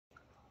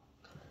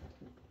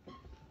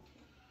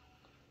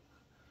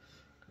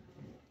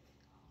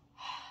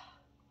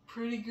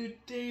pretty good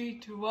day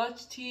to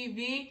watch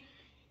TV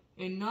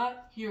and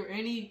not hear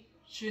any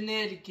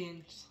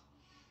shenanigans.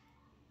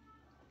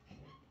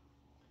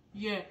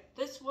 Yeah,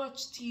 let's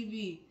watch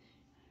TV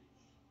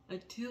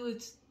until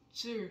it's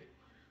sure.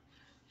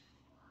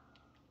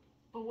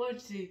 But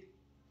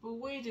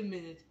wait a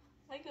minute.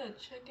 I gotta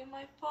check in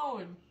my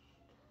phone.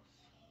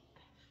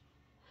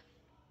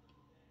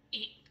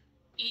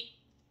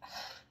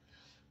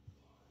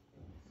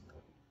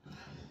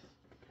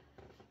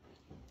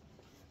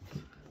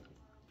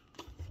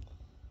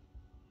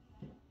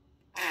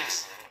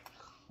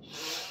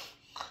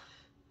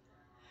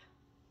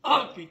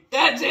 Okay,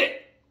 that's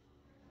it!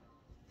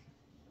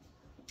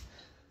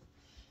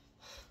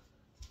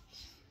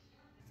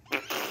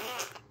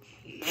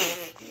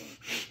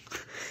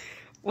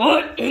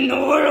 What in the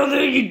world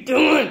are you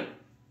doing?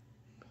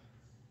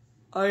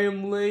 I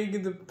am laying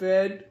in the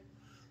bed.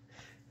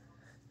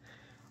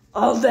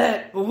 All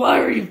that, but why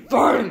are you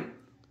farting?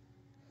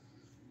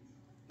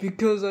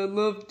 Because I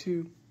love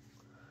to.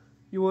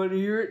 You want to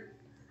hear it?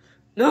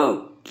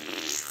 No!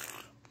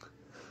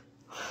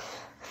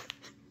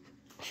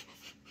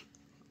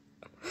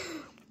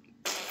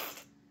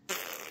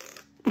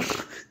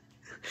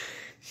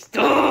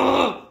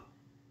 Stop!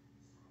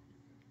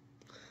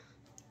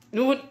 You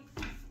know what?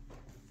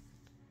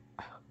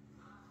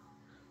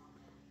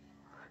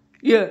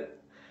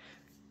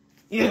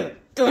 Yeah,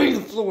 down on the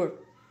floor.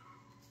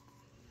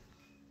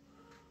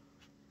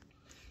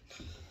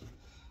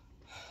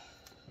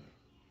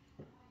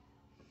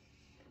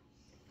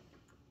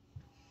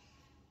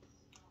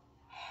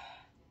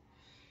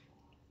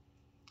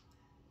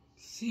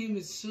 Sam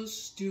is so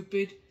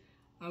stupid.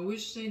 I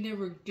wish I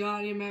never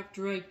got him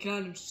after I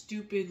got him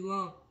stupid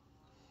long.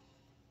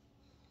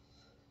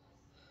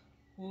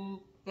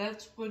 Well,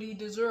 that's what he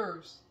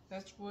deserves.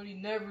 That's what he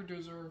never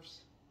deserves.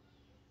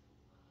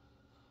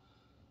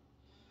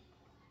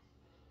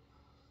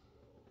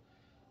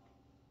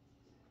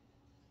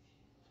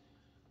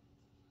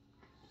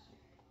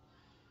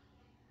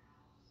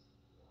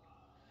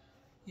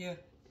 Yeah,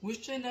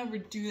 wish I never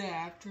do that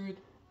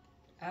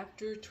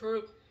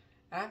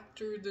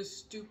after the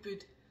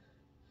stupid.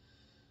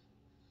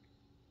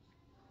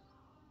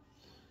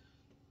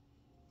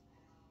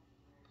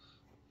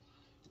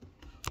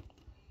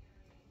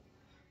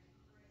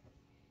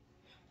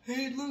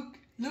 Hey,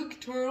 look,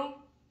 Turtle.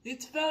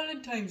 It's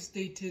Valentine's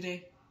Day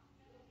today.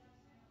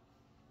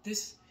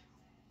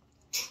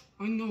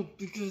 I know,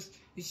 because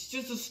it's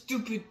just a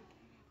stupid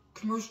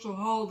commercial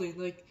holiday.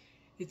 Like,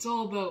 it's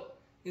all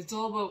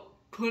about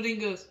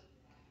putting a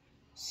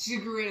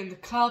cigarette in the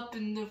cup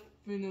and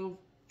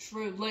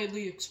try to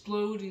lightly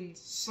explode in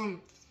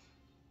some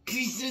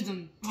pieces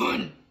of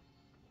fun.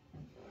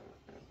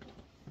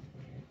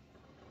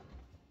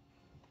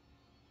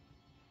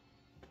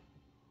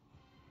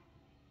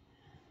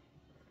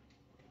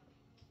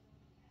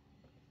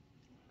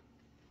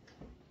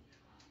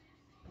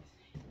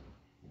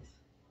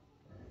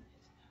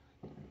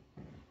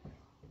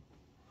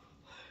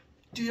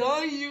 Did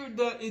I hear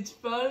that it's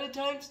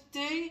Valentine's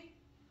Day?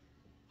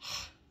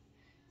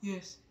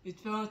 Yes,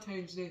 it's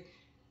Valentine's Day.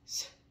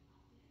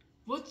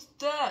 What's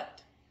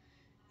that?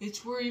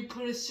 It's where you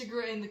put a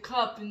cigarette in the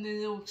cup and then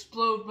it'll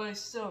explode by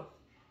itself.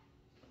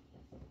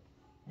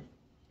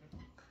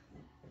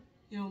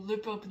 It'll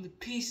rip up into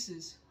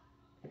pieces.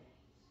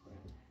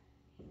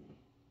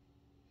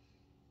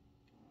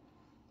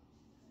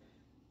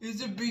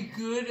 Is it be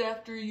good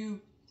after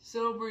you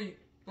celebrate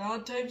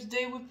Valentine's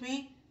Day with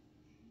me?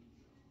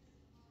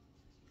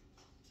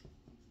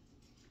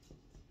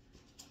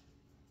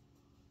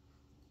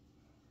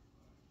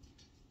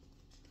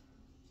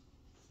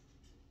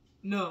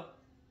 No.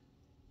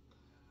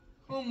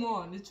 Come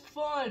on, it's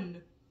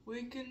fun.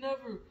 We can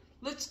never.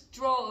 Let's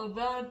draw a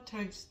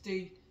Valentine's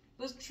Day.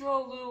 Let's draw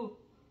a little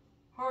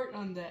heart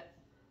on that.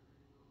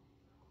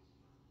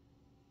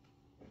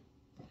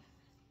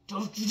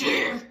 Don't you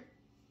dare!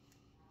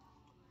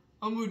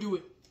 I'm gonna do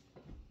it.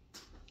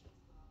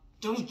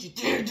 Don't you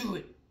dare do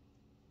it.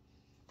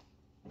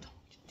 Don't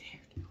you dare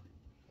do it.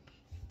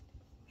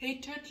 Hey,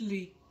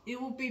 Turtley, it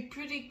will be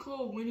pretty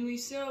cool when we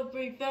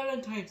celebrate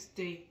Valentine's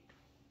Day.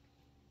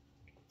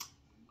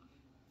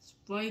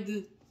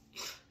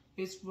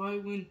 It's why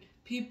when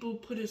people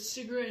put a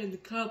cigarette in the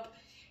cup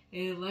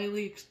and it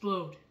lightly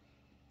explode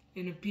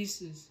into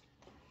pieces.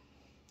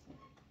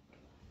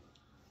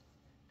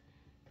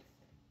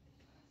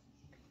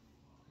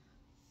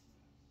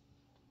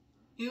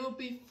 It will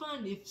be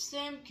fun if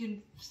Sam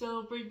can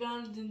celebrate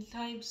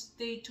Valentine's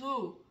Day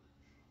too.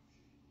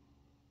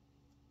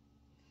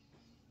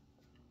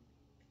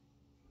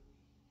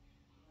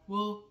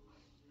 Well,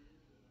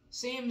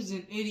 Sam is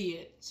an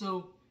idiot,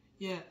 so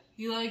yeah,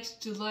 he likes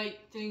to light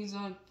things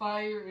on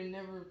fire and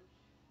never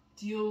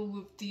deal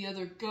with the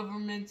other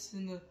governments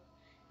and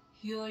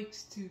he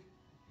likes to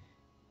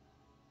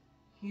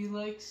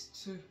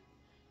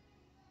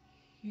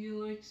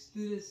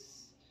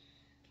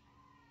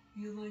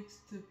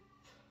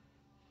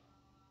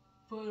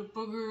put a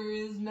booger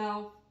in his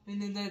mouth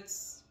and then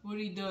that's what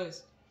he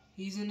does.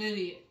 He's an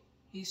idiot.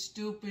 He's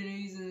stupid and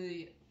he's an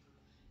idiot.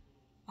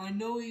 I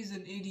know he's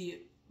an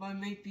idiot. Might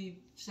make me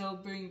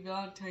celebrating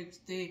Valentine's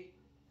Day.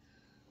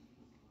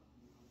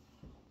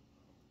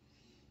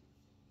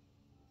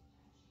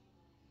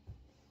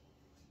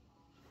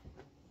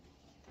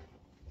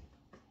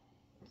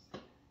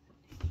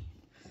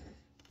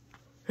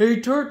 Hey,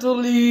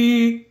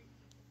 Turtley!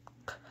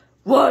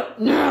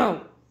 What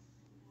now?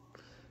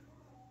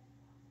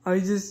 I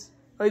just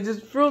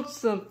wrote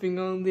something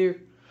on there.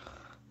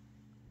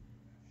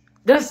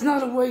 That's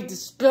not a way to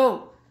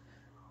spell.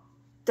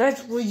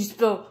 That's where you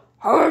spell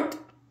heart.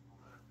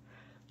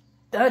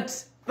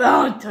 That's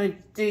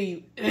Valentine's Day,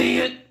 you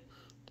idiot.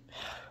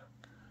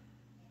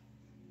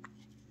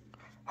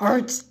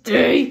 Heart's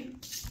Day.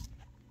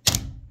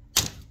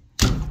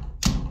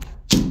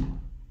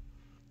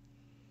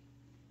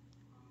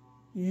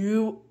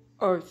 You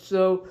are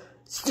so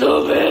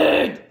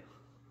stupid!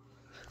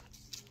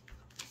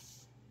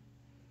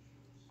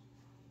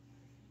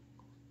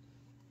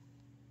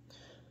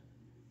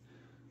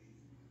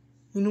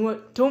 You know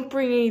what? Don't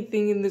bring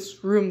anything in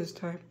this room this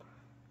time.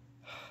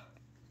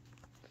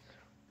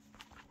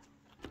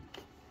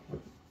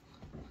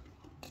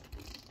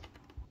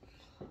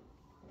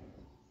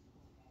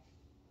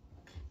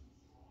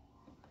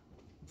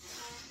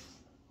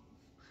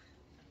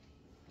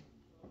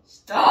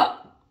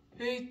 Stop!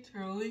 Hey,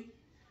 Turtley.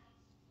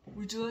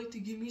 Would you like to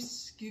give you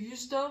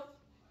stuff?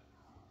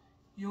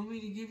 You want me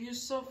to give you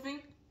something?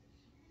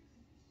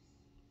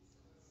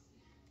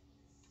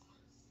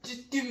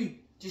 Just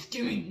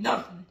give me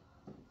nothing.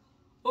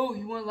 Oh,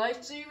 you want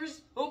lifesavers?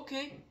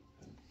 Okay.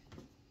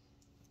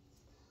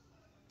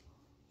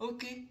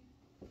 Okay.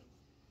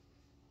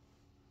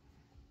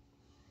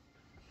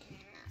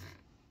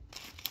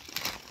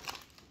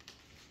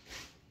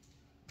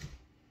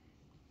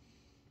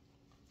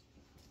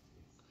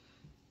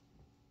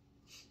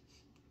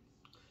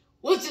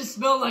 What's it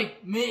smell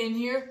like, mint in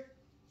here?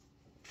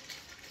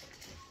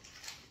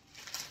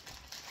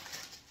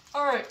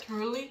 Alright,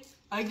 Turtley.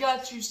 I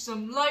got you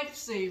some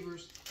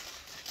lifesavers.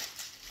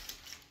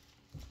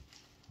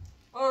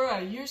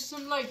 Alright, here's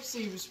some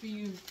lifesavers for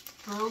you,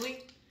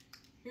 Turtley.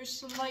 Here's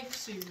some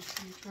lifesavers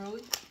for you,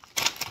 Turtley.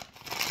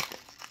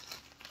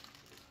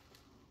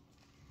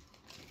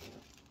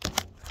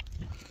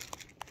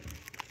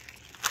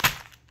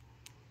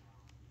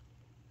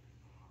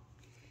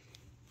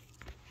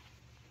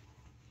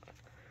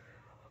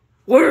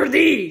 What are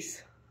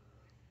these?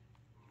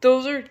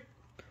 Those are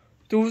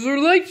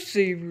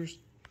lifesavers.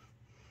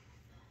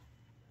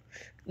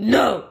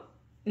 No,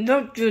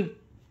 not good.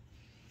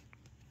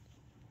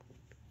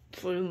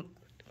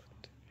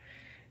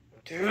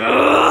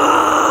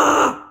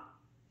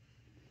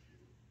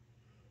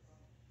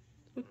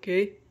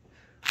 Okay,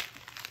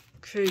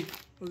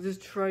 we'll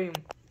just try them.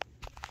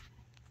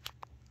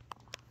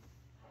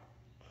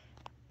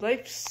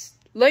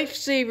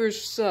 Lifesavers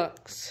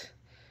sucks.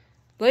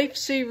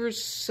 Lifesavers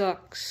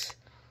sucks.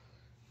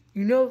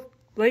 You know,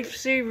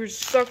 lifesavers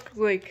suck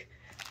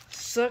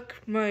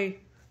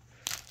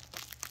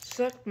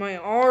my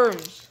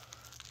arms.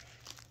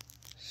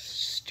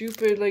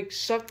 Stupid,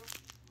 suck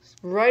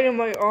right in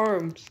my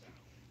arms.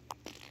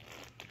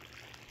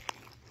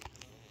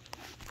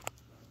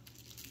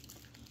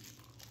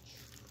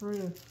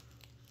 Right.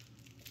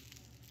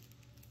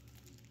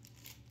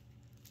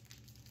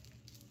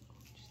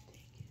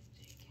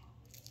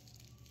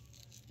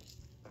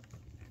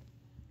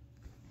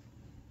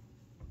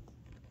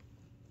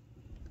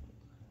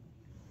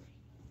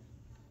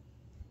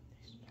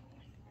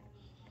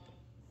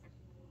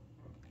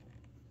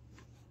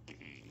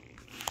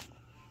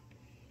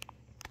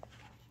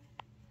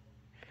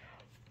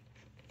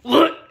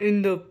 What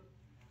in the...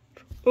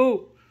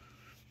 Oh.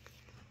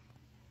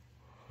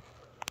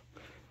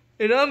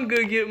 And I'm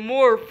gonna get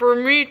more for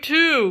me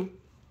too.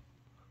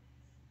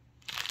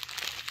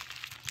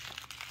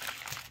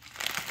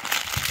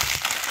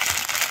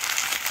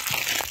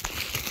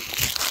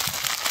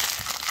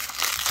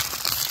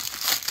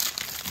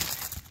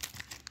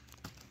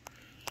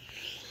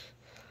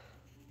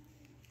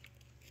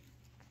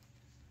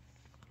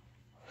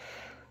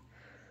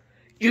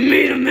 You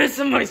made a mess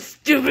of my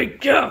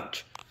stupid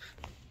couch.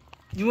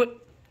 You what?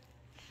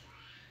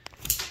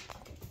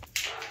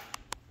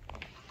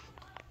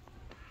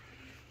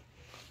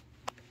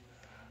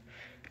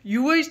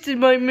 You wasted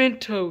my mint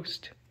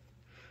toast.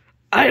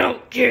 I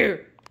don't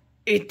care.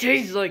 It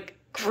tastes like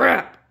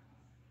crap.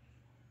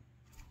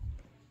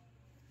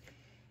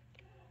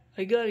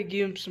 I gotta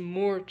give him some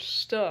more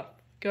stuff.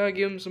 Gotta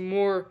give him some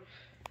more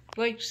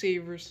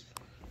lifesavers.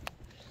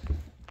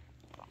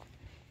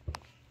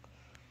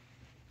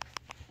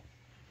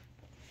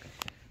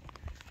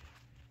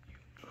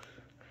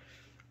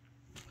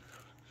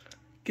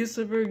 Guess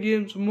I better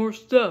give him some more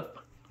stuff.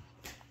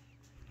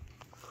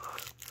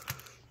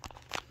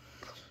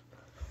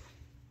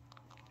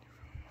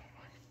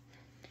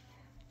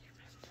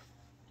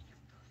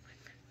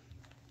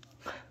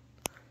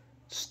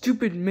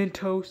 Stupid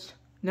Mentos.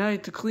 Now I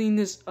have to clean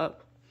this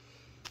up.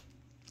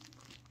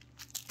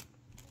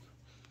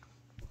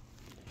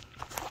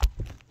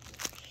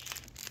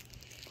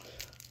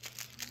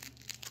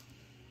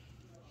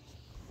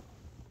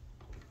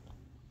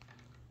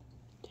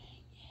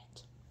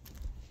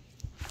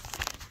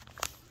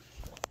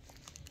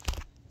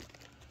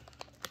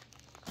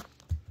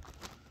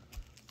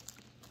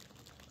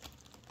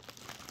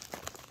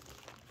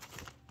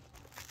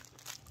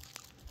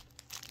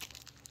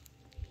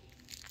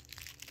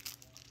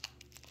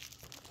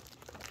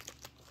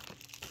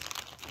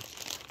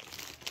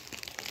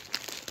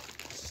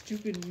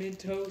 Stupid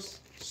Mentos.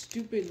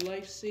 Stupid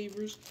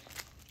Lifesavers.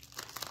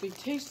 They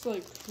taste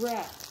like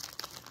crap.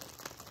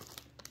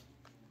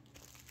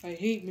 I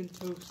hate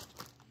Mentos.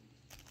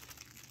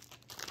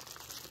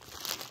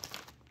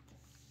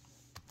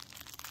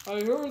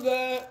 I heard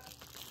that.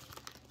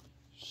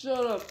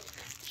 Shut up.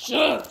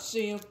 Shut up,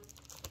 Sam.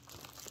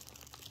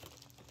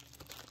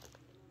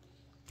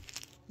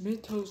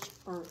 Mentos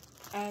are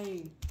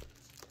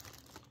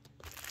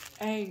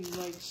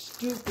like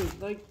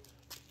stupid. Like,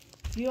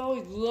 he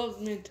always loved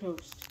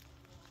Mentos.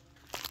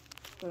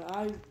 But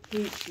I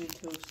hate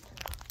Mentos.